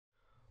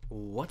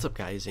What's up,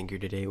 guys? Ink here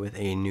today with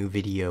a new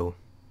video.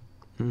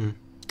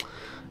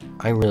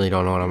 I really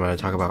don't know what I'm going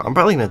to talk about. I'm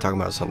probably going to talk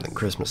about something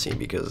Christmassy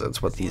because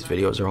that's what these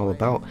videos are all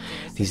about.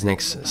 These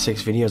next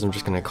 6 videos, I'm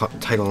just going to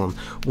title them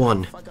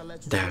 1-6,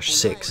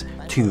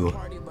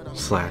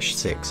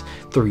 2/6,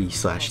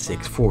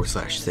 3/6,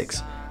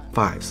 4/6,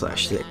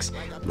 5/6,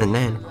 and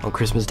then on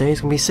Christmas Day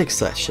it's going to be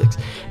 6/6.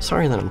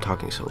 Sorry that I'm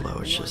talking so low,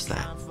 it's just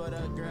that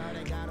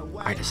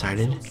I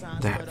decided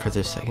that for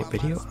this second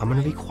video, I'm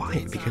going to be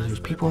quiet because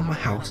there's people in my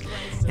house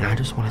and I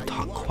just want to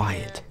talk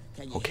quiet,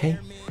 okay?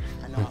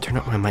 I'm going to turn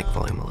up my mic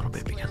volume a little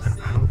bit because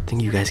I don't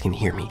think you guys can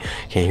hear me.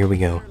 Okay, here we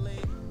go.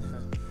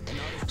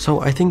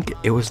 So I think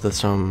it was the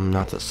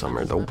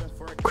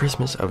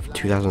Christmas of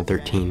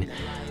 2013,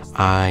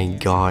 I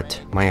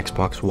got my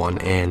Xbox One,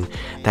 and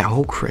that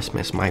whole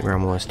Christmas my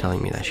grandma was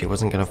telling me that she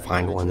wasn't going to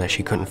find one, that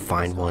she couldn't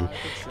find one.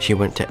 She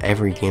went to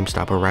every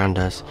GameStop around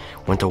us,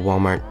 went to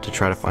Walmart to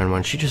try to find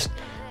one. She just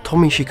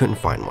told me she couldn't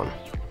find one.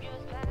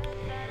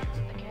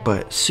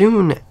 But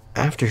soon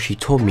after she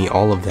told me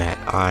all of that,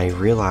 I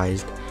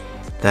realized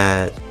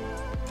that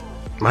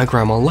my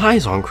grandma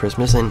lies on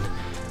Christmas and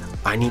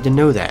I need to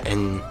know that.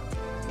 And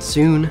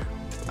soon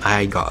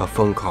I got a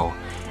phone call,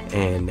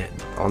 and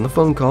on the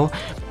phone call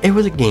it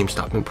was a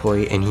GameStop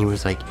employee, and he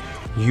was like,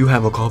 "You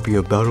have a copy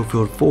of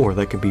Battlefield 4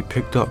 that could be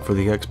picked up for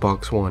the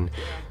Xbox One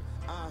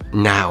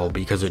now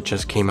because it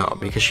just came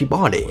out," because she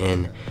bought it.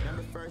 And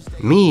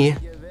me,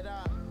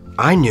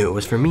 I knew it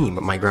was for me,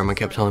 but my grandma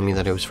kept telling me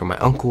that it was for my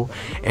uncle,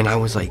 and I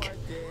was like,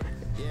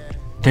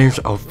 there's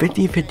a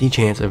 50-50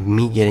 chance of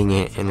me getting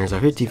it, and there's a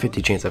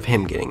 50-50 chance of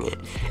him getting it.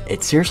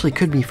 It seriously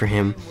could be for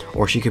him,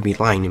 or she could be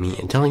lying to me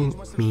and telling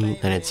me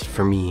that it's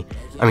for me.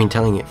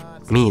 Telling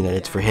me that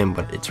it's for him,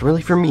 but it's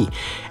really for me.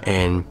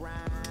 And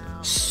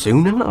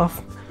soon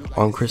enough,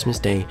 on Christmas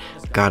Day,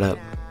 got up,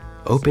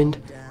 opened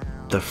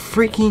the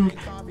freaking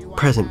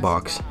present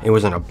box. It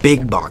was in a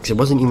big box. It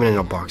wasn't even in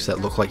a box that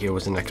looked like it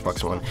was an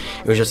Xbox One.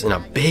 It was just in a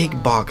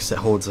big box that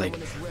holds, like,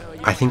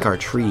 I think our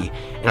tree.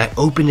 And I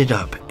opened it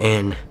up,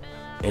 and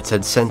it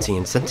said Scentsy,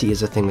 and Scentsy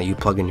is a thing that you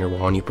plug in your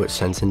wall and you put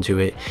scents into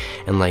it,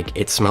 and like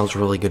it smells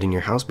really good in your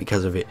house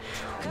because of it.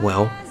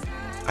 Well,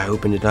 I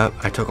opened it up,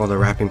 I took all the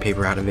wrapping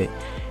paper out of it,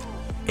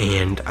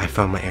 and I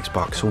found my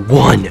Xbox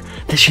One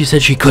that she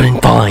said she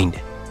couldn't find.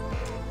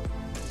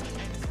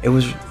 It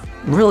was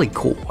really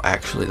cool,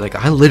 actually. Like,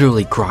 I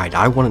literally cried.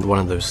 I wanted one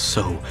of those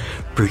so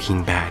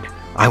freaking bad.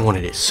 I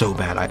wanted it so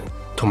bad. I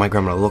told my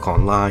grandma to look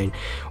online.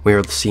 We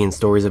were seeing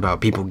stories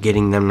about people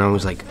getting them, and I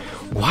was like,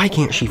 why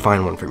can't she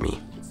find one for me?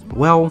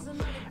 Well,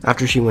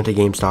 after she went to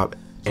GameStop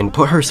and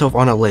put herself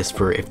on a list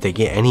for if they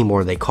get any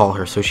more, they call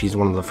her, so she's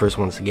one of the first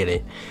ones to get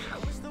it.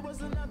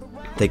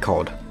 They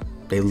called.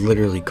 They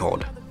literally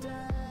called.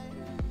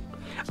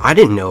 I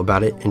didn't know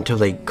about it until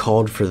they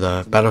called for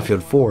the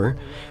Battlefield 4,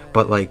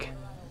 but like,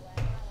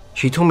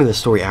 she told me the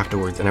story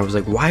afterwards, and I was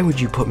like, why would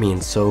you put me in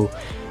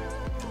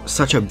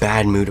such a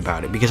bad mood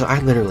about it? Because I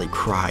literally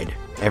cried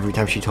every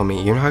time she told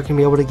me, you're not going to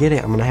be able to get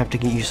it, I'm going to have to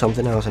get you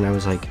something else. And I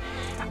was like,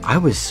 I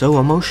was so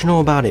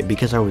emotional about it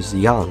because I was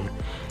young.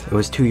 It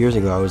was 2 years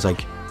ago. I was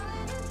like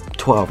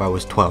 12. I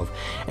was 12.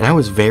 And I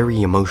was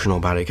very emotional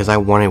about it because I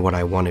wanted what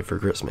I wanted for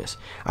Christmas.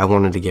 I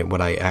wanted to get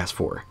what I asked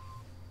for.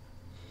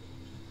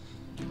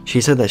 She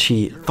said that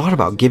she thought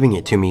about giving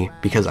it to me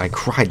because I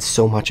cried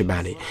so much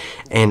about it.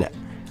 And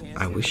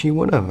I wish she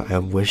would have. I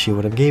wish she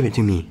would have gave it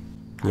to me.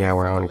 Yeah,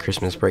 we're on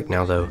Christmas break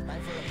now, though.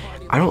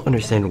 I don't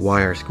understand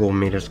why our school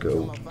made us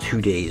go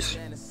 2 days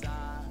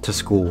to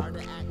school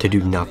to do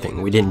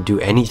nothing. We didn't do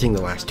anything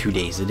the last 2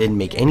 days. It didn't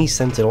make any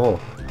sense at all.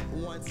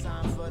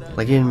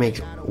 Like, it didn't make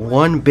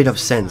one bit of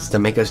sense to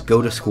make us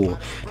go to school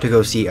to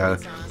go see a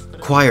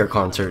choir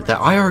concert that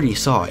I already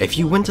saw. If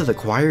you went to the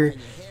choir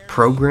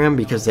program,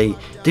 because they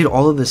did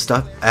all of this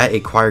stuff at a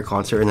choir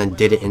concert and then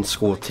did it in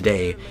school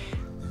today,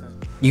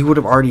 you would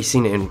have already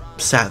seen it and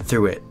sat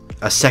through it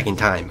a second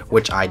time,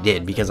 which I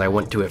did because I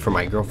went to it for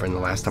my girlfriend the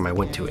last time I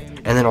went to it.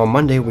 And then on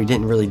Monday we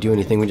didn't really do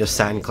anything. We just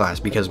sat in class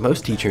because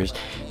most teachers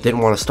didn't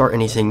want to start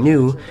anything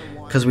new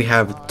because we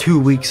have 2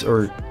 weeks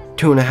or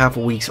 2.5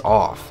 weeks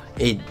off.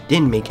 It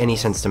didn't make any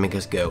sense to make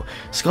us go.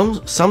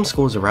 Some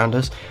schools around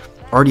us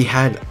already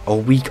had a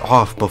week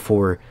off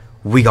before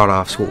we got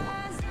off school.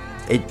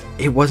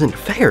 It wasn't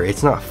fair.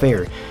 It's not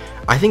fair.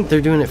 I think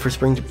they're doing it for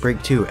spring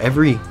break too.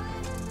 Every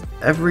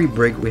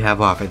break we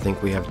have off, I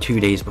think we have 2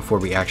 days before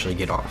we actually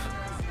get off.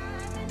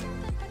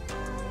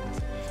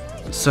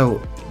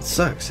 So it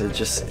sucks.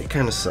 It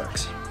kind of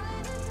sucks.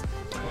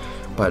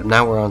 But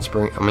now we're on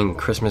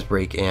Christmas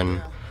break,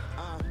 and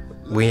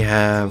we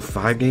have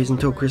 5 days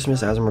until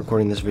Christmas as I'm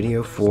recording this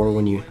video.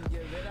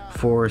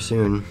 4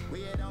 soon.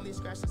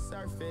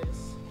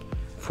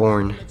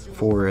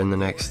 4 in the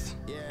next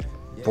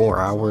 4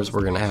 hours.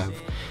 We're gonna have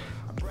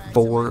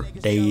 4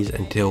 days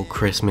until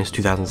Christmas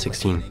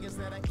 2016.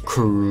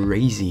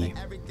 Crazy.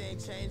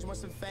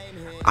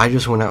 I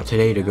just went out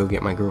today to go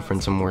get my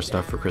girlfriend some more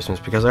stuff for Christmas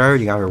because I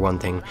already got her one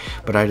thing,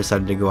 but I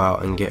decided to go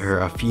out and get her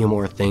a few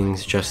more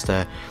things just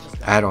to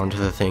add on to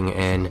the thing.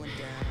 And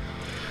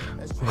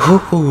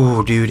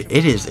Ooh, dude,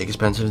 it is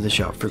expensive to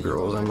shop for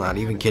girls. I'm not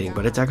even kidding,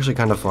 but it's actually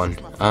kind of fun.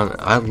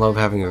 I love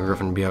having a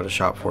girlfriend to be able to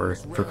shop for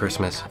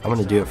Christmas. I'm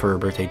gonna do it for her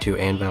birthday too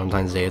and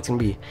Valentine's Day. It's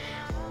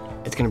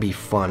gonna be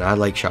fun. I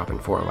like shopping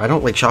for them. I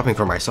don't like shopping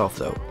for myself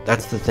though.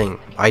 That's the thing.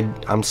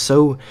 I'm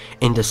so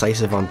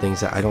indecisive on things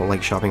that I don't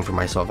like shopping for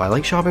myself. I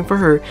like shopping for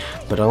her,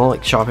 but I don't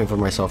like shopping for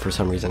myself for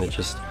some reason.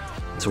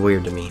 It's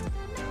weird to me.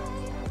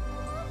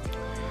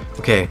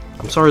 Okay,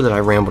 I'm sorry that I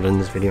rambled in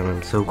this video and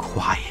I'm so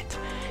quiet.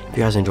 If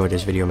you guys enjoyed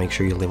this video, make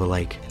sure you leave a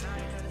like,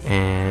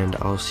 and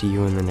I'll see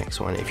you in the next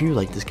one. If you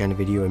like this kind of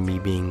video and me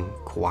being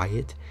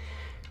quiet,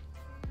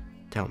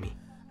 tell me.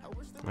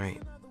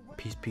 Alright,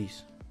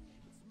 peace.